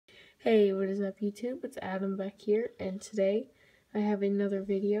Hey, what is up YouTube? It's Adam back here, and today I have another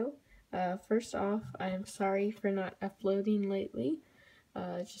video. First off, I am sorry for not uploading lately,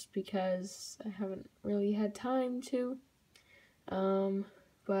 just because I haven't really had time to.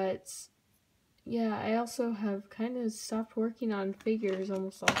 But yeah, I also have kind of stopped working on figures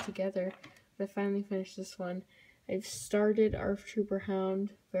almost altogether, but I finally finished this one. I've started ARF Trooper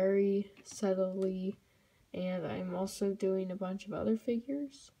Hound very subtly, and I'm also doing a bunch of other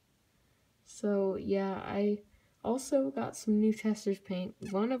figures. So yeah, I also got some new Testors paint,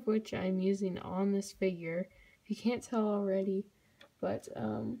 one of which I'm using on this figure. If you can't tell already, but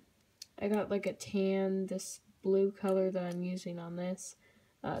I got like a tan, this blue color that I'm using on this,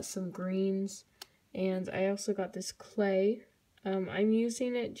 some greens, and I also got this clay. I'm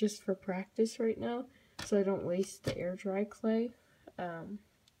using it just for practice right now, so I don't waste the air dry clay.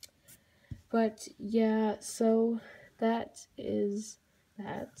 But yeah, so that is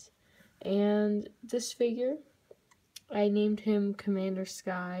that. And this figure, I named him Commander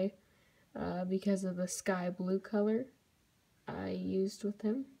Sky because of the sky blue color I used with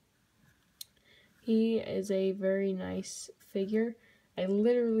him. He is a very nice figure. I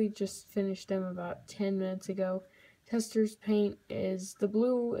literally just finished him about 10 minutes ago. Testors paint is, the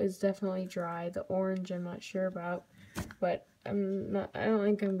blue is definitely dry, the orange I'm not sure about, but I don't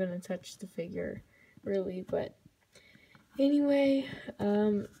think I'm going to touch the figure really, but anyway,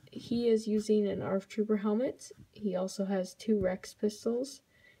 he is using an ARF Trooper helmet. He also has 2 Rex pistols,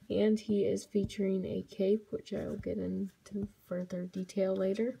 and he is featuring a cape, which I will get into further detail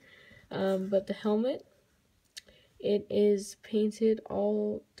later. But the helmet, it is painted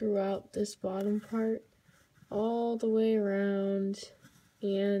all throughout this bottom part, all the way around,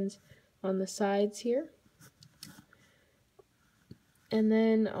 and on the sides here. And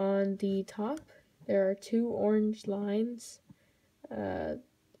then on the top, there are 2 orange lines.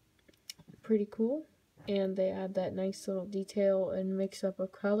 Pretty cool, and they add that nice little detail and mix up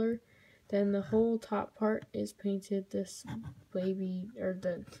of color. Then the whole top part is painted this baby, or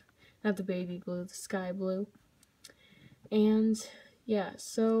not the baby blue, the sky blue. And yeah,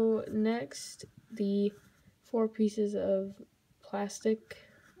 so next, the 4 pieces of plastic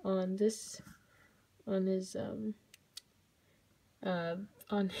on this, on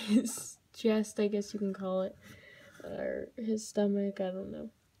his chest, I guess you can call it, or his stomach, I don't know.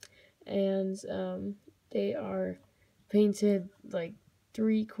 And they are painted like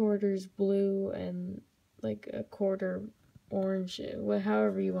 3/4 blue and like a quarter orange,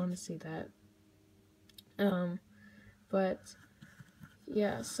 however you want to see that. But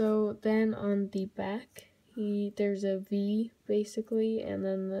yeah, so then on the back, there's a V basically, and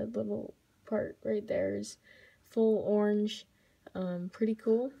then the little part right there is full orange. Pretty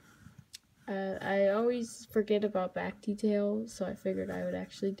cool. I always forget about back detail, so I figured I would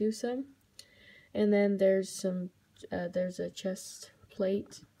actually do some. And then there's a chest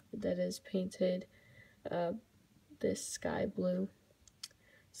plate that is painted this sky blue.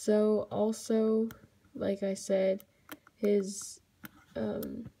 So also, like I said, his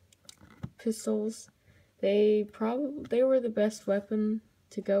pistols, they were the best weapon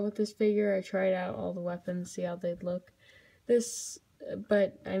to go with this figure. I tried out all the weapons, see how they'd look.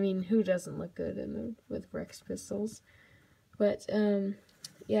 But I mean, who doesn't look good with Rex pistols? But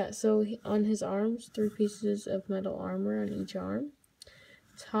yeah, so on his arms, 3 pieces of metal armor on each arm.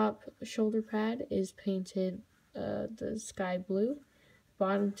 Top shoulder pad is painted the sky blue.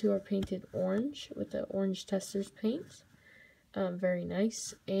 Bottom 2 are painted orange with the orange Testors paint. Very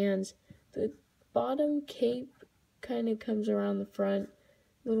nice. And the bottom cape kind of comes around the front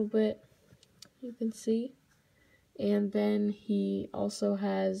a little bit, you can see. And then he also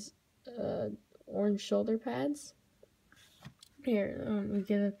has orange shoulder pads. Here, let me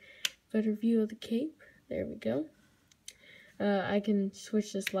get a better view of the cape. There we go. I can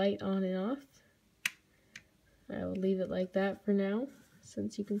switch this light on and off. I will leave it like that for now,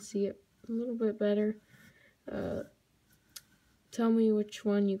 since you can see it a little bit better. Tell me which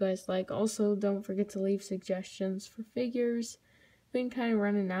one you guys like. Also, don't forget to leave suggestions for figures. Been kind of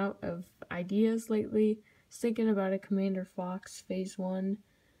running out of ideas lately. I was thinking about a Commander Fox Phase 1,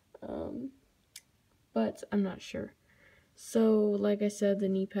 but I'm not sure. So, like I said, the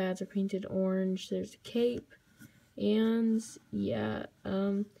knee pads are painted orange. There's a cape, and yeah,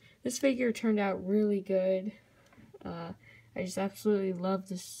 this figure turned out really good. I just absolutely love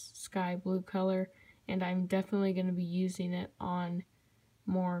this sky blue color, and I'm definitely going to be using it on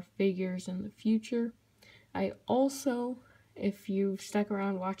more figures in the future. I also, if you've stuck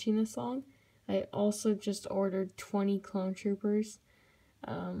around watching this long, I also just ordered 20 clone troopers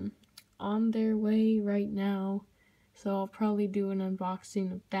on their way right now. So I'll probably do an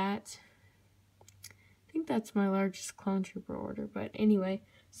unboxing of that. I think that's my largest Clone Trooper order, but anyway,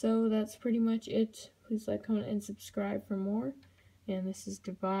 so that's pretty much it. Please like, comment, and subscribe for more. And this is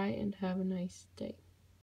goodbye, and have a nice day.